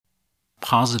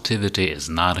Positivity is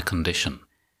not a condition,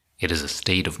 it is a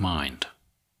state of mind.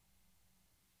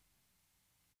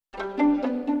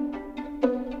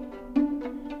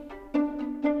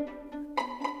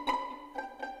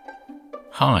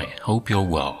 Hi, hope you're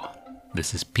well.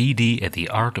 This is PD at the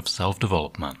Art of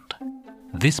Self-Development.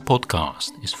 This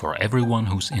podcast is for everyone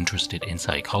who's interested in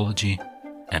psychology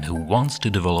and who wants to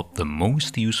develop the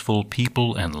most useful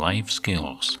people and life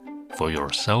skills for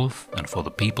yourself and for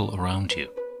the people around you.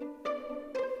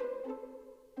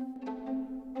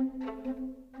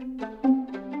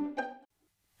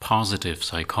 Positive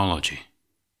psychology.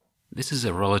 This is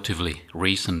a relatively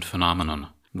recent phenomenon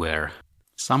where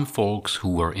some folks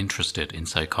who were interested in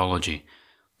psychology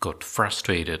got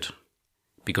frustrated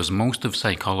because most of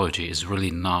psychology is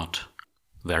really not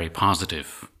very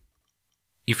positive.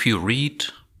 If you read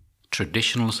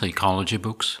traditional psychology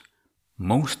books,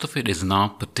 most of it is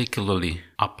not particularly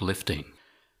uplifting,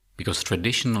 because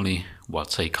traditionally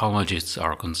what psychologists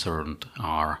are concerned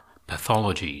are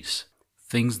pathologies,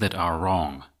 things that are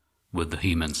wrong with the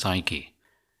human psyche,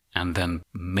 and then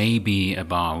maybe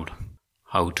about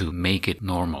how to make it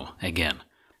normal again.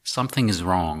 Something is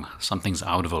wrong, something's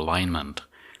out of alignment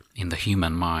in the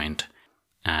human mind,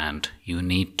 and you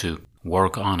need to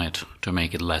work on it to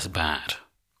make it less bad.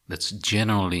 That's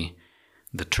generally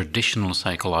the traditional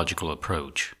psychological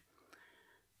approach.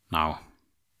 Now,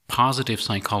 positive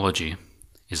psychology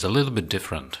is a little bit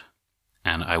different,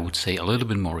 and I would say a little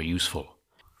bit more useful.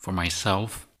 For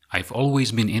myself, I've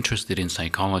always been interested in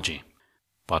psychology,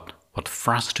 but what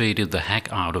frustrated the heck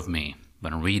out of me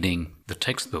when reading the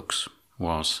textbooks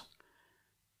was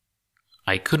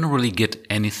I couldn't really get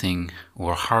anything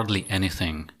or hardly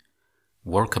anything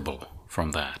workable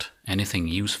from that, anything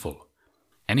useful,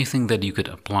 anything that you could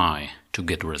apply to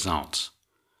get results.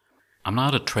 I'm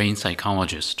not a trained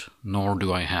psychologist, nor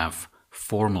do I have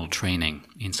formal training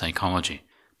in psychology,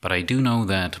 but I do know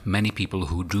that many people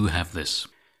who do have this,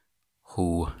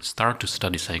 who start to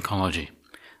study psychology,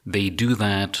 they do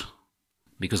that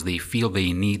because they feel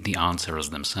they need the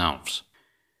answers themselves.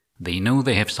 They know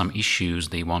they have some issues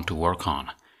they want to work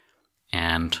on,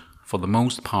 and for the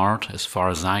most part, as far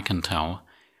as I can tell,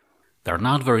 they're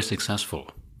not very successful.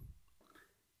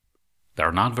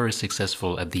 They're not very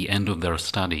successful at the end of their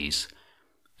studies,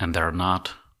 and they're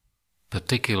not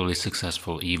particularly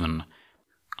successful even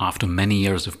after many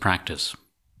years of practice.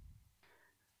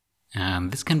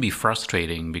 And this can be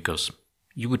frustrating because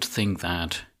you would think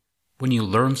that when you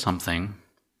learn something,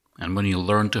 and when you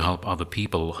learn to help other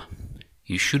people,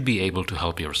 you should be able to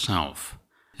help yourself,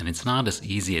 and it's not as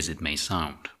easy as it may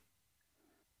sound.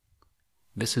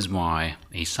 This is why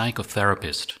a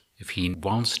psychotherapist, if he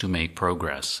wants to make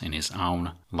progress in his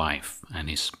own life and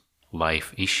his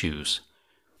life issues,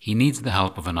 he needs the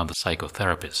help of another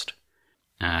psychotherapist,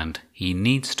 and he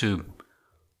needs to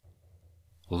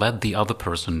let the other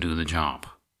person do the job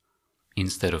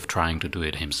instead of trying to do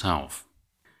it himself.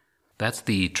 That's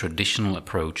the traditional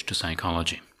approach to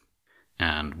psychology.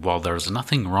 And while there's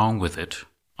nothing wrong with it,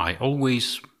 I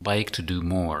always like to do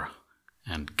more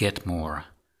and get more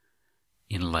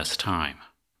in less time.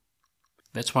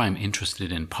 That's why I'm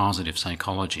interested in positive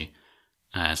psychology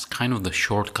as kind of the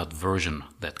shortcut version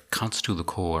that cuts to the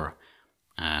core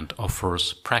and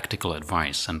offers practical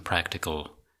advice and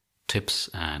practical tips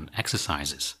and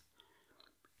exercises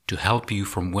to help you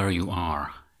from where you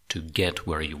are to get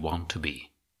where you want to be.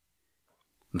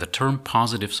 The term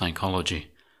positive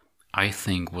psychology, I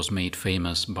think, was made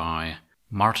famous by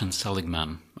Martin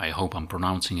Seligman, I hope I'm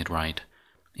pronouncing it right,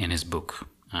 in his book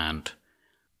and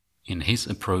in his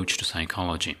approach to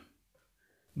psychology,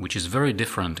 which is very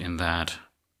different in that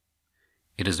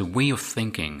it is a way of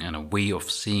thinking and a way of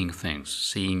seeing things,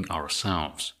 seeing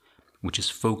ourselves, which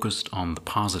is focused on the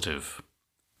positive,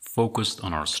 focused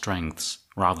on our strengths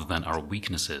rather than our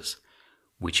weaknesses,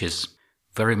 which is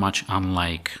very much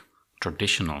unlike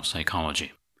traditional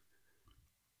psychology.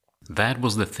 That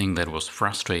was the thing that was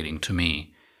frustrating to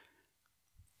me,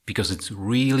 because it's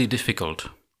really difficult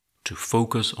to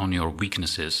focus on your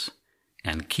weaknesses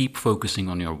and keep focusing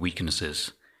on your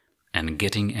weaknesses and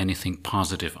getting anything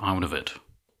positive out of it.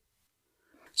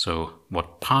 So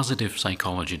what positive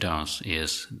psychology does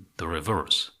is the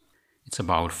reverse. It's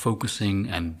about focusing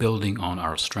and building on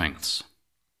our strengths.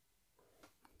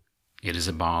 It is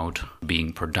about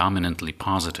being predominantly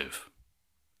positive,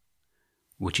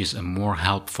 which is a more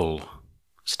helpful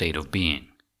state of being.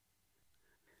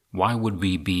 Why would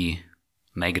we be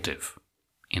negative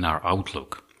in our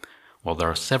outlook? Well, there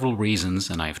are several reasons,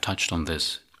 and I've touched on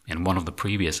this in one of the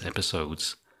previous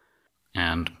episodes,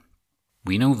 and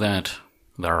we know that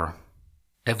there are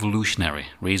evolutionary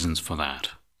reasons for that,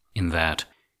 in that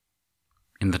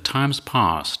In the times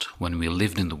past, when we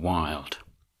lived in the wild,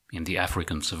 in the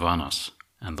African savannas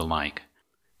and the like,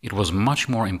 it was much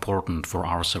more important for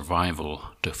our survival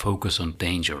to focus on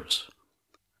dangers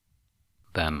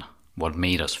than what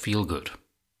made us feel good.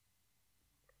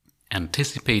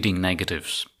 Anticipating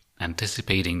negatives,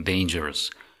 anticipating dangers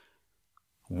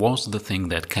was the thing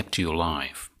that kept you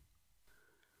alive.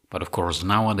 But of course,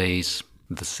 nowadays,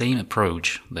 the same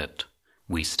approach that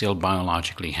we still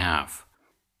biologically have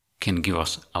can give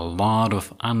us a lot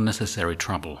of unnecessary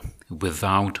trouble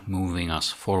without moving us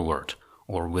forward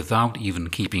or without even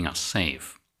keeping us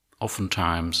safe.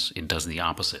 Oftentimes, it does the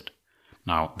opposite.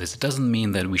 Now, this doesn't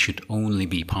mean that we should only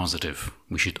be positive,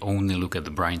 we should only look at the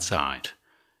bright side.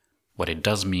 What it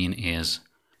does mean is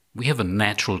we have a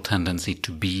natural tendency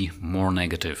to be more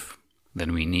negative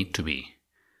than we need to be.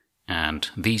 And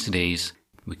these days,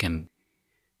 we can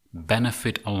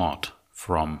benefit a lot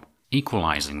from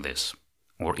equalizing this,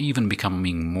 or even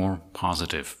becoming more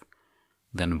positive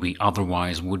than we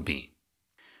otherwise would be.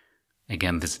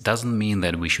 Again, this doesn't mean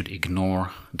that we should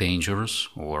ignore dangers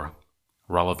or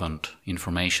relevant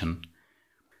information.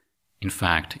 In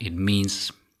fact, it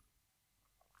means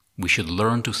we should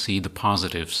learn to see the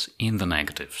positives in the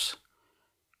negatives.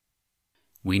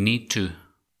 We need to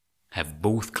have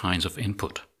both kinds of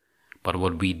input, but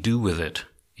what we do with it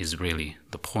is really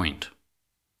the point.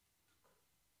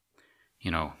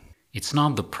 It's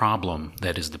not the problem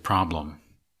that is the problem.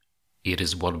 It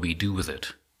is what we do with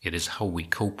it. It is how we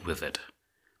cope with it.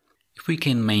 If we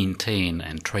can maintain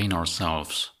and train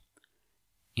ourselves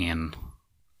in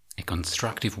a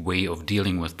constructive way of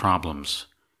dealing with problems,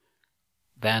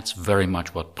 that's very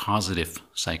much what positive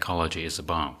psychology is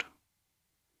about.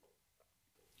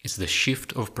 It's the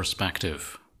shift of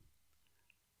perspective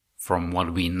from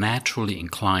what we naturally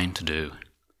incline to do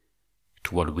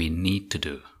to what we need to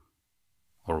do,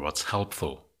 or what's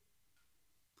helpful.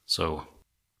 So,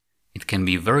 it can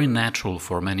be very natural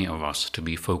for many of us to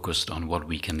be focused on what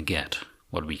we can get,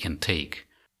 what we can take.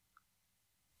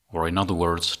 Or in other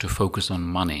words, to focus on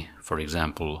money, for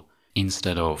example,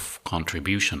 instead of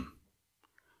contribution.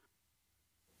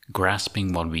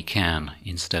 Grasping what we can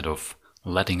instead of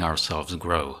letting ourselves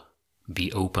grow,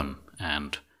 be open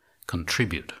and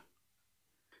contribute.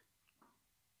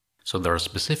 So there are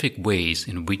specific ways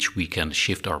in which we can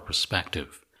shift our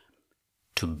perspective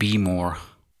to be more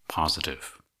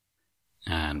positive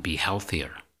and be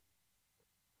healthier.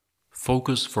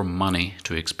 Focus from money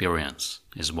to experience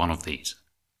is one of these.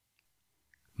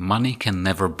 Money can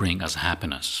never bring us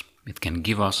happiness. It can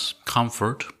give us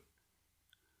comfort,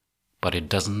 but it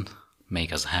doesn't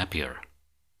make us happier.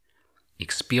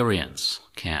 Experience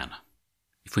can.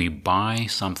 If we buy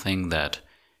something that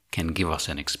can give us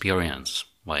an experience,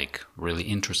 like really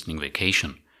interesting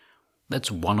vacation,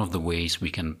 that's one of the ways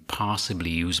we can possibly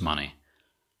use money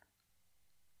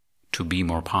to be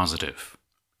more positive,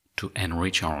 to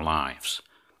enrich our lives.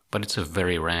 But it's a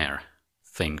very rare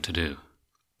thing to do.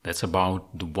 That's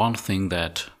about the one thing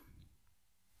that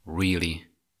really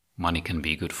money can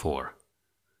be good for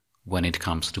when it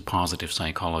comes to positive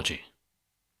psychology.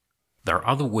 There are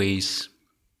other ways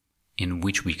in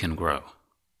which we can grow.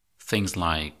 Things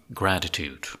like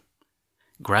gratitude.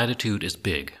 Gratitude is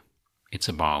big. It's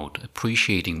about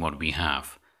appreciating what we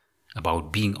have,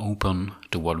 about being open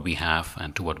to what we have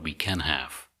and to what we can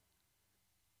have,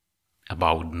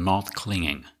 about not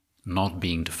clinging, not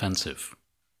being defensive.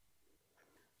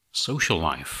 Social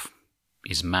life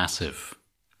is massive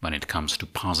when it comes to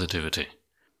positivity.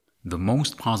 The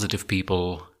most positive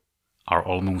people are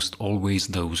almost always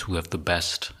those who have the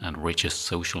best and richest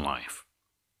social life.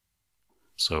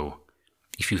 So,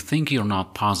 if you think you're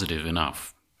not positive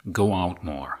enough, go out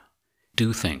more,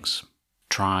 do things,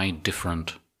 try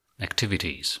different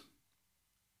activities,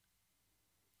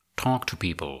 talk to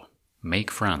people, make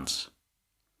friends,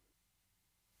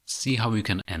 see how you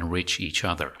can enrich each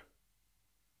other.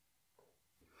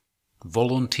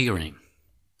 Volunteering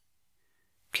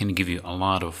can give you a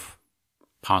lot of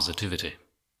positivity,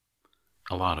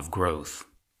 a lot of growth,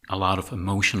 a lot of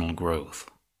emotional growth.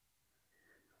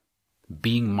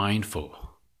 Being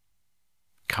mindful,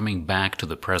 coming back to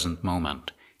the present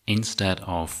moment instead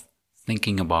of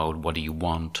thinking about what do you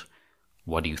want,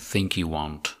 what do you think you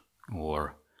want,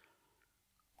 or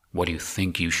what do you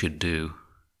think you should do,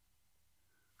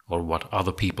 or what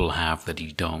other people have that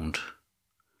you don't.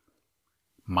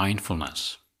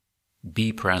 Mindfulness.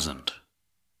 Be present.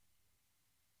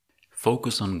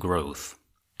 Focus on growth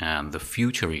and the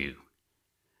future you.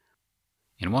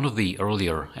 In one of the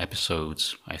earlier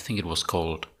episodes, I think it was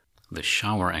called the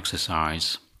shower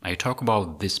exercise, I talk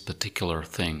about this particular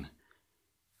thing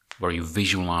where you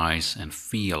visualize and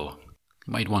feel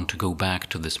You might want to go back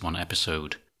to this one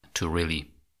episode to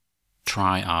really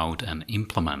try out and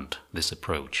implement this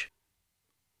approach,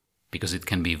 because it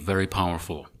can be very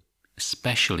powerful,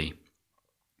 especially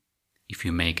if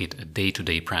you make it a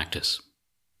day-to-day practice,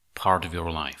 part of your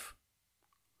life.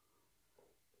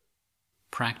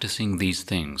 Practicing these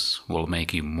things will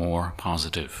make you more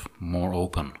positive, more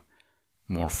open,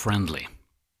 more friendly,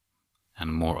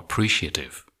 and more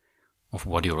appreciative of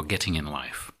what you're getting in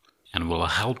life, and will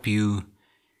help you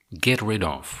get rid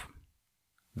of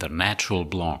the natural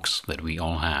blocks that we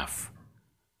all have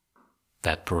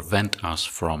that prevent us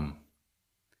from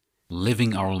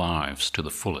living our lives to the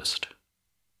fullest.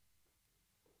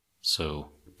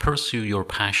 So pursue your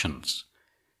passions,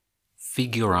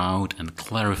 figure out and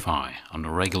clarify on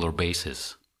a regular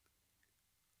basis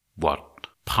what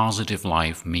positive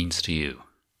life means to you,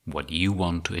 what you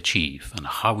want to achieve, and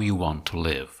how you want to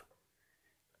live.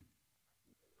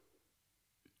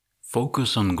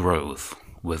 Focus on growth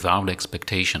without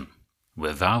expectation,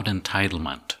 without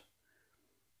entitlement,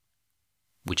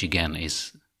 which again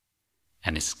is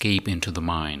an escape into the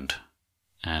mind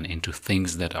and into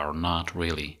things that are not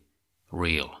really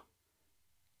real.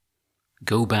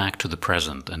 Go back to the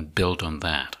present and build on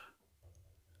that.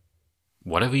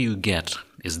 Whatever you get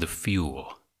is the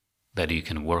fuel that you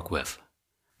can work with,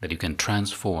 that you can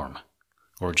transform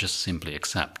or just simply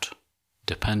accept,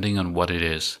 depending on what it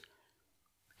is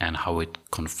and how it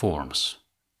conforms,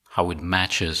 how it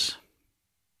matches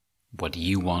what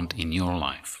you want in your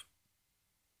life.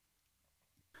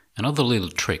 Another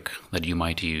little trick that you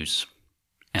might use,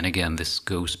 and again this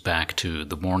goes back to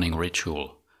the morning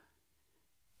ritual,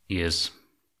 is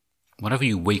whenever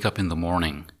you wake up in the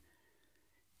morning,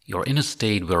 you're in a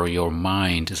state where your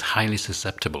mind is highly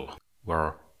susceptible,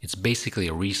 where it's basically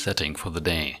a resetting for the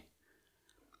day.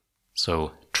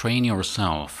 So train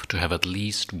yourself to have at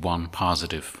least one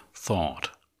positive thought,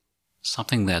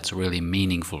 something that's really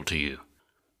meaningful to you,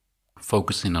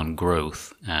 focusing on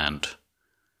growth and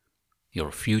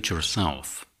your future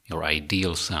self, your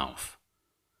ideal self.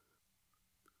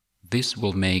 This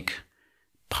will make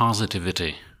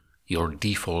positivity your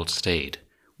default state,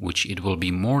 which it will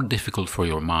be more difficult for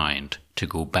your mind to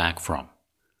go back from,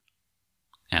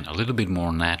 and a little bit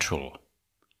more natural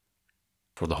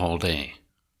for the whole day.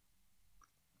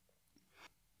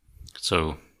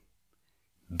 So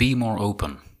be more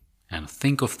open and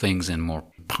think of things in more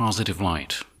positive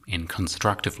light, in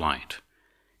constructive light.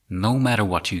 No matter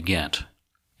what you get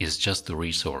is just the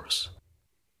resource.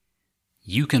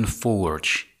 You can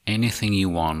forge anything you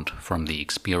want from the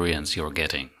experience you're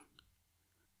getting.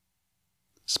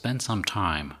 Spend some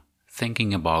time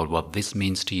thinking about what this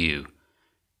means to you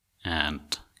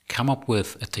and come up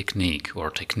with a technique or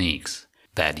techniques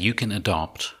that you can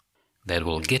adopt that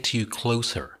will get you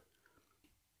closer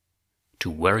to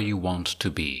where you want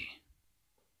to be.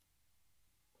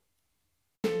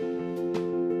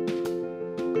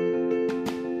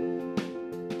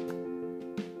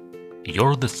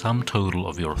 You're the sum total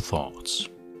of your thoughts.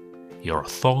 Your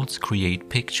thoughts create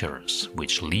pictures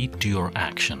which lead to your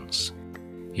actions.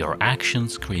 Your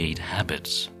actions create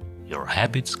habits. Your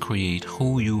habits create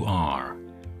who you are.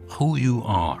 Who you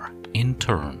are, in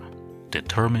turn,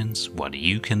 determines what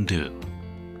you can do.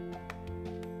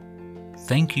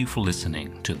 Thank you for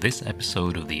listening to this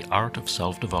episode of The Art of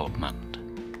Self-Development.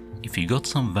 If you got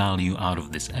some value out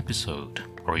of this episode,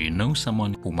 or you know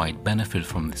someone who might benefit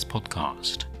from this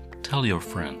podcast, tell your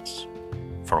friends.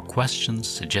 For questions,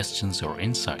 suggestions, or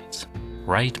insights,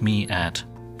 write me at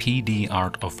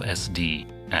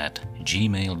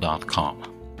pdartofsd@gmail.com.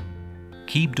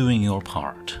 Keep doing your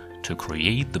part to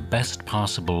create the best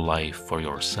possible life for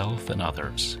yourself and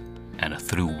others, and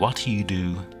through what you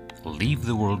do, leave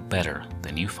the world better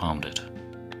than you found it.